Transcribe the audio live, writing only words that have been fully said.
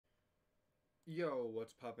Yo,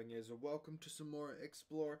 what's popping is welcome to some more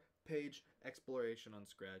Explore page exploration on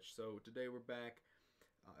Scratch. So today we're back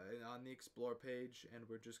on the Explore page and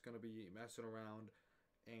we're just going to be messing around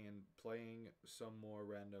and playing some more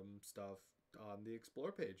random stuff on the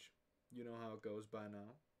Explore page. You know how it goes by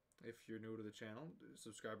now. If you're new to the channel,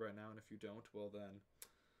 subscribe right now, and if you don't, well then,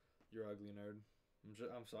 you're ugly nerd.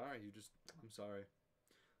 I'm sorry, I'm sorry.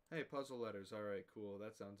 Hey, puzzle letters, alright, cool,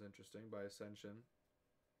 that sounds interesting, by Ascension.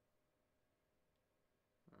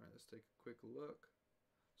 Alright, let's take a quick look.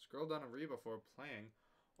 Scroll down and read before playing.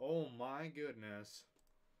 Oh my goodness.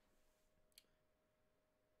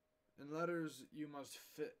 In letters, you must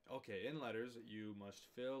fit. Okay, in letters, you must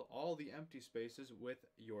fill all the empty spaces with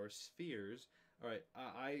your spheres. Alright,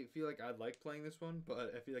 I feel like I'd like playing this one,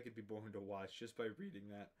 but I feel like it'd be boring to watch just by reading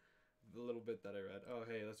that. The little bit that I read. Oh,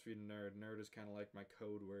 hey, let's read nerd. Nerd is kind of like my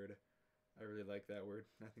code word. I really like that word.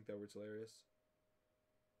 I think that word's hilarious.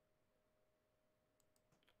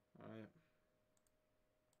 Alright.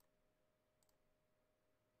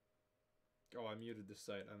 Oh, I muted the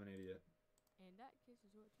site. I'm an idiot. In that case,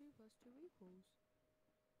 is what 2 plus 2 equals.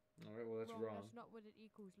 Alright, well, that's wrong. That's not what it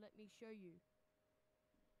equals. Let me show you.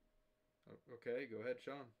 Okay, go ahead,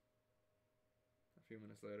 Sean. A few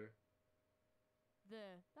minutes later.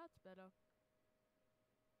 There. That's better.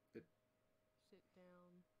 It... Sit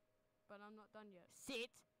down. But I'm not done yet.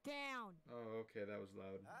 Sit down! Oh, okay, that was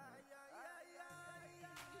loud.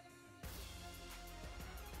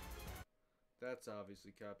 That's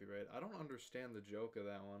obviously copyright. I don't understand the joke of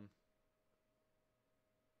that one.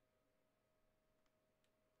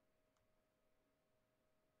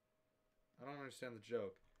 I don't understand the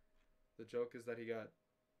joke. The joke is that he got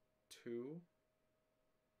 2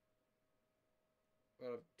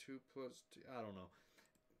 out of 2 plus 2. I don't know.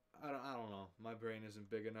 I don't know. My brain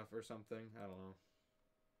isn't big enough or something. I don't know.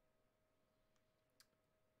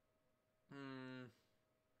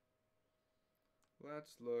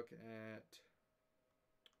 Let's look at...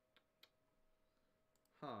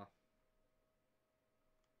 Huh.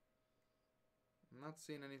 I'm not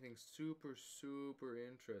seeing anything super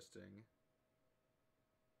interesting.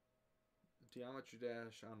 Geometry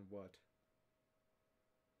Dash on what?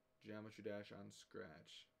 Geometry Dash on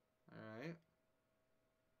Scratch. Alright.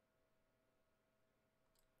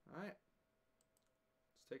 Alright.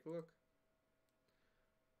 Let's take a look.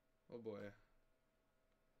 Oh boy.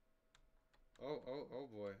 Oh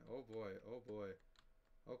boy. Oh boy. Oh boy.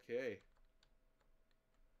 Okay.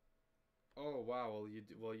 Oh wow.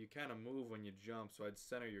 Well you kind of move when you jump, so I'd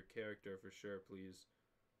center your character for sure, please.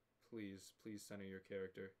 Please center your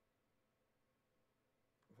character.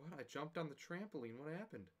 What? I jumped on the trampoline. What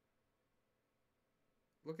happened?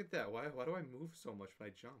 Look at that. Why do I move so much when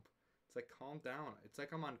I jump? It's like, calm down. It's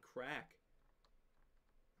like I'm on crack.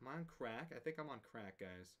 Am I on crack? I think I'm on crack,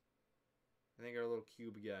 guys. I think our little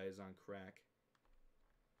cube guy is on crack.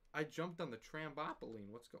 I jumped on the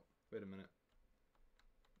trampoline. What's going... Wait a minute.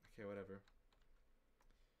 Okay, whatever.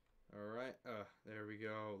 Alright. There we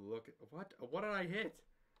go. Look at... What? What did I hit?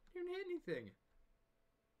 I didn't hit anything.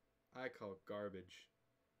 I call it garbage.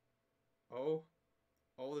 Oh.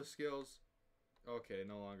 All the skills. Okay,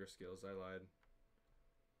 no longer skills. I lied.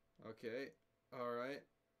 Okay. Alright.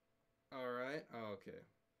 Alright. Okay.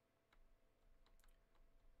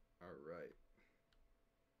 Alright.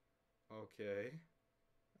 Okay.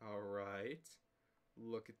 Alright.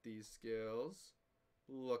 Look at these skills.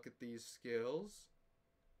 Look at these skills.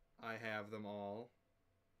 I have them all.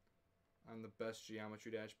 I'm the best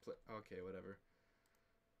Geometry Dash play. Okay, whatever.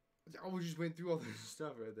 Oh, we just went through all this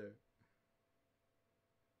stuff right there.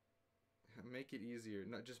 Make it easier.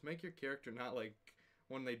 No, just make your character not like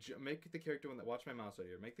when they make the character when they watch my mouse right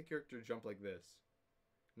here. Make the character jump like this,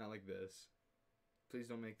 not like this. Please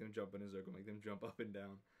don't make them jump in a circle. Make them jump up and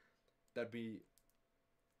down. That'd be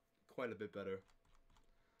quite a bit better.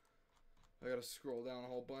 I gotta scroll down a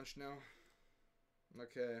whole bunch now.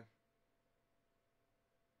 Okay.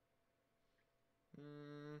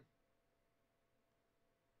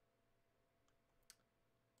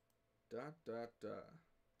 Dot.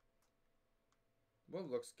 What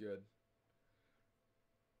looks good?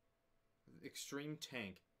 Extreme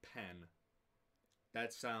Tank Pen.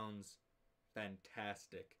 That sounds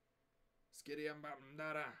fantastic. Skiddy.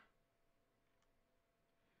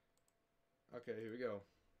 Okay, here we go.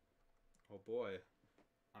 Oh boy.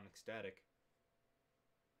 I'm ecstatic.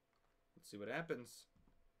 Let's see what happens.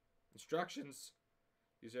 Instructions.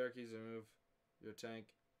 Use arrow keys to move your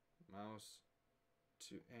tank. Mouse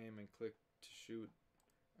to aim and click to shoot.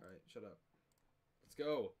 Alright, shut up. Let's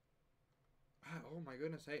go. Oh my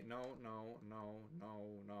goodness. Hey, no.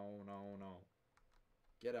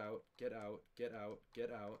 Get out.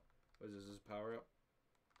 What is this power up?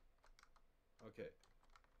 Okay.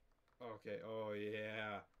 Okay, oh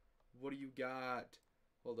yeah. What do you got?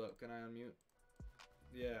 Hold up, can I unmute?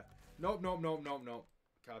 Yeah. Nope, nope, nope, nope, nope.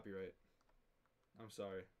 Copyright. I'm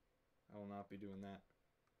sorry. I will not be doing that.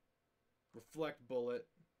 Reflect bullet.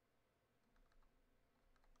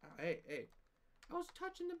 Oh, hey, hey. I was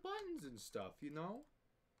touching the buttons and stuff, you know?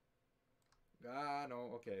 Ah, no,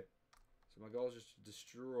 okay. So my goal is just to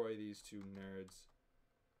destroy these two nerds.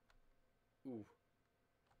 Ooh.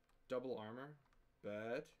 Double armor?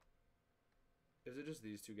 Bet. Is it just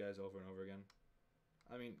these two guys over and over again?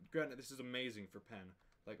 I mean, granted, this is amazing for pen.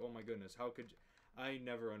 Like, oh my goodness, how could you... I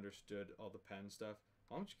never understood all the pen stuff.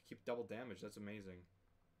 Why don't you keep double damage? That's amazing.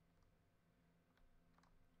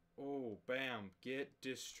 Oh, bam. Get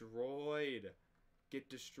destroyed. Get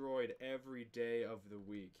destroyed every day of the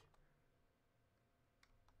week.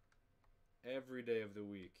 Every day of the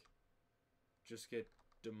week. Just get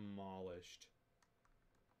demolished.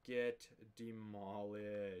 Get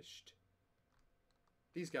demolished.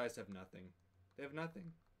 These guys have nothing. They have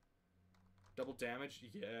nothing. Double damage?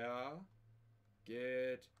 Yeah.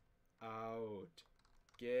 Get out.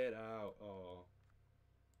 Get out. Oh.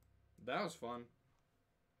 That was fun.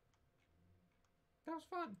 That was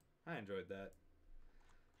fun. I enjoyed that.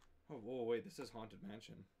 Oh, whoa, wait. This is Haunted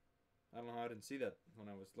Mansion. I don't know how I didn't see that when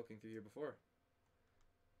I was looking through here before.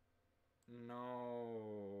 No.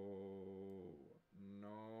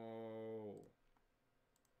 No.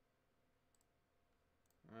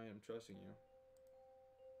 I am trusting you.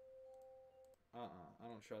 I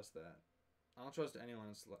don't trust that. I don't trust anyone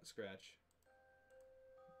on Scratch.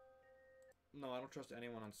 No, I don't trust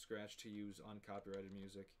anyone on Scratch to use uncopyrighted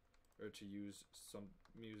music. Or to use some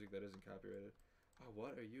music that isn't copyrighted. Oh,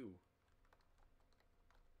 what are you?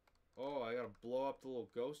 Oh, I gotta blow up the little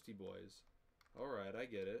ghosty boys. Alright, I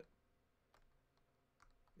get it.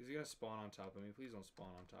 Is he gonna spawn on top of me? Please don't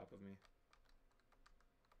spawn on top of me.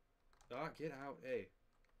 Ah, get out. Hey.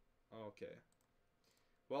 Okay.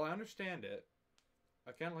 Well, I understand it.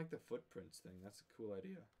 I kind of like the footprints thing. That's a cool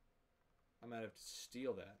idea. I might have to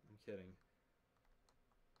steal that. I'm kidding.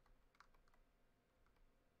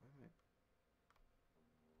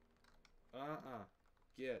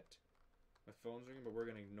 Get. My phone's ringing, but we're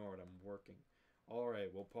gonna ignore it. I'm working.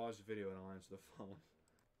 Alright, we'll pause the video and I'll answer the phone.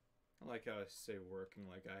 I like how I say working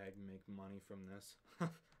like I make money from this. I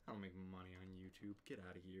don't make money on YouTube. Get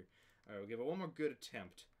out of here. Alright, we'll give it one more good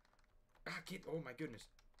attempt. Ah, get. Oh my goodness.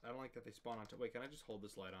 I don't like that they spawn on top. Wait, can I just hold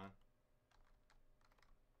this light on?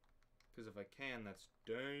 Because if I can, that's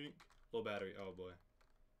dank. Low battery. Oh boy.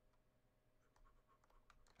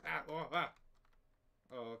 Ah, oh, ah.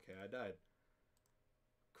 Oh, okay, I died.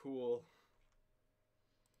 Cool.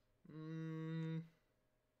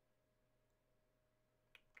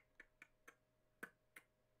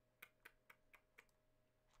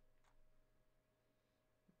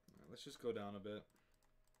 Let's just go down a bit.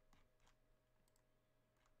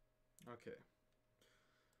 Okay.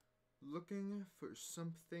 Looking for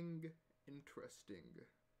something interesting.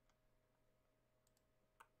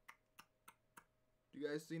 Do you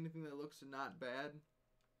guys see anything that looks not bad?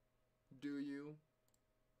 Do you?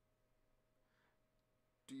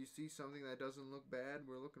 Do you see something that doesn't look bad?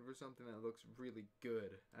 We're looking for something that looks really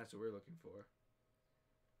good. That's what we're looking for.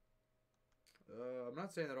 I'm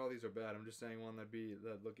not saying that all these are bad. I'm just saying one that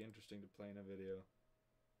look interesting to play in a video.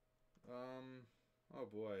 Oh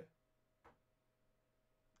boy.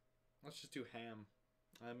 Let's just do ham.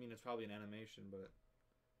 I mean, it's probably an animation, but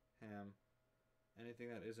ham. Anything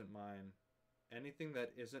that isn't mine. Anything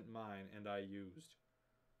that isn't mine and I used.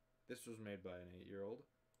 This was made by an 8-year-old.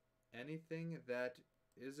 Anything that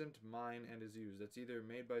isn't mine and is used. That's either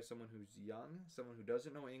made by someone who's young, someone who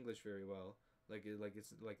doesn't know English very well,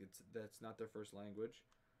 that's not their first language,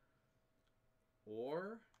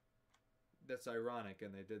 or that's ironic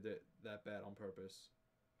and they did that bad on purpose.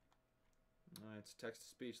 Alright, it's text to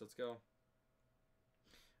speech. Let's go.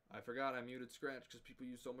 I forgot I muted Scratch because people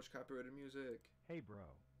use so much copyrighted music. Hey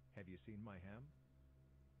bro, have you seen my ham?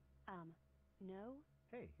 No.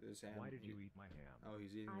 Hey, why did you eat my ham? Oh,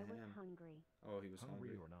 he's eating the ham. I was hungry. Oh, he was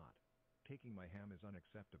hungry. Hungry or not, taking my ham is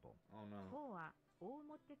unacceptable. Oh no.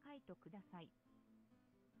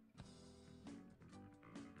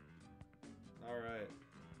 Alright.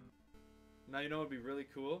 Now you know what would be really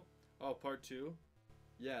cool? Oh, part 2?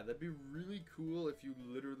 Yeah, that'd be really cool if you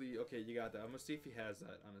literally... Okay, you got that. I'm gonna see if he has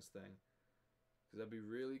that on his thing. Because that'd be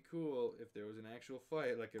really cool if there was an actual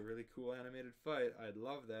fight, like a really cool animated fight. I'd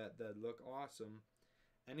love that. That'd look awesome.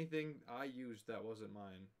 Anything I used that wasn't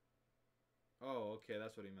mine. Oh, okay,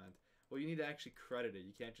 that's what he meant. Well, you need to actually credit it.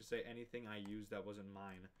 You can't just say anything I used that wasn't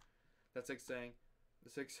mine. That's like saying,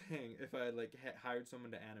 It's like saying if I like hired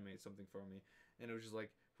someone to animate something for me, and it was just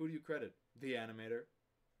like, who do you credit? The animator.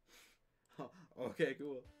 Okay,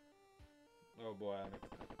 cool. Oh boy.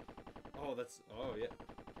 Oh, that's. Oh yeah.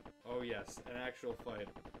 Oh yes, an actual fight.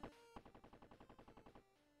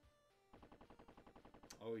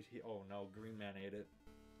 Oh oh no, Green Man ate it.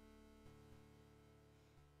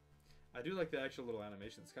 I do like the actual little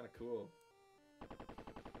animation. It's kind of cool.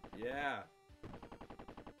 Yeah.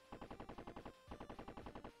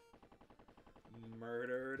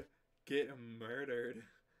 Murdered. Get murdered.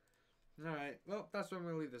 Alright, well, that's where I'm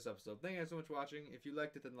going to leave this episode. Thank you guys so much for watching. If you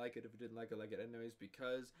liked it, then like it. If you didn't like it anyways,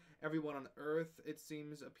 because everyone on Earth, it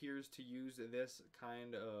seems, appears to use this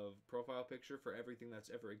kind of profile picture for everything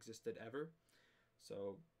that's ever existed ever.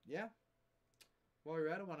 So, yeah. While you're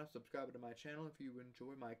at it, why not subscribe to my channel if you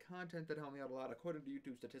enjoy my content? That helps me out a lot. According to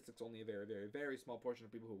YouTube statistics, only a very, very, very small portion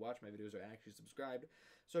of people who watch my videos are actually subscribed.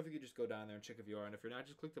 So if you could just go down there and check if you are, and if you're not,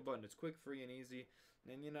 just click the button. It's quick, free, and easy.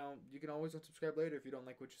 And, you know, you can always unsubscribe later if you don't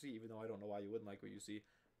like what you see, even though I don't know why you wouldn't like what you see.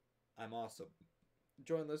 I'm awesome.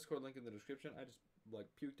 Join the Discord link in the description. I just, like,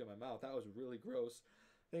 puked in my mouth. That was really gross.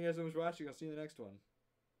 Thank you guys so much for watching. I'll see you in the next one.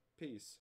 Peace.